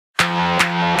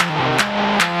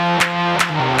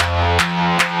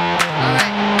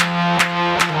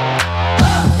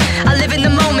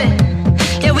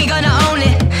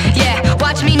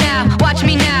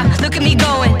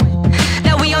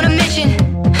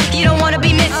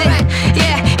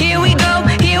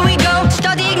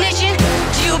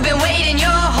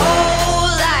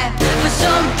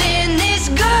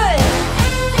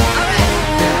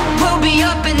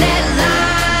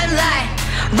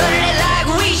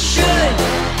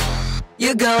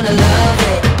You're gonna love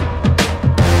it.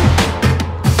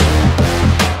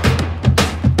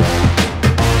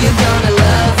 You're gonna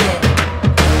love it.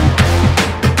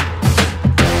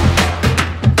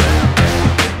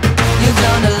 You're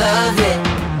gonna love it.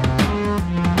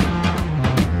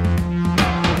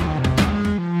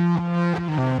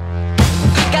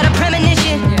 Got a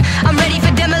premonition, I'm ready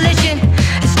for demolition.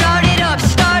 Start it up,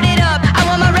 I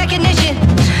want my recognition.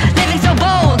 Living so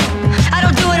bold, I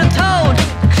don't do what I'm told.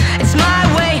 It's my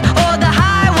way or the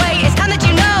highway. It's time that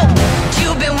you know.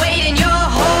 You've been waiting your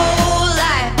whole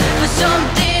life for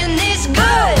something this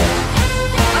good.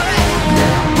 Alright,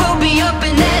 we'll be up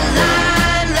in that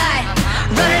limelight,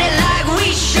 running it like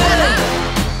we should.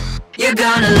 You're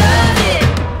gonna love it.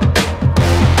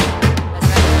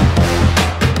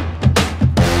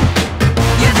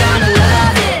 You're gonna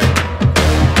love it.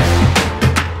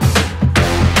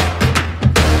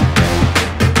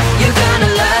 You're gonna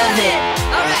love it.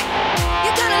 Alright,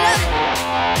 you're gonna love it.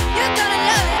 You're gonna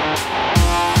love it.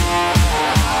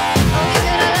 You're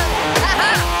gonna love it.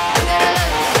 Aha! You're gonna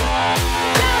love it.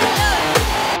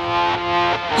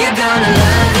 You're gonna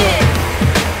love it.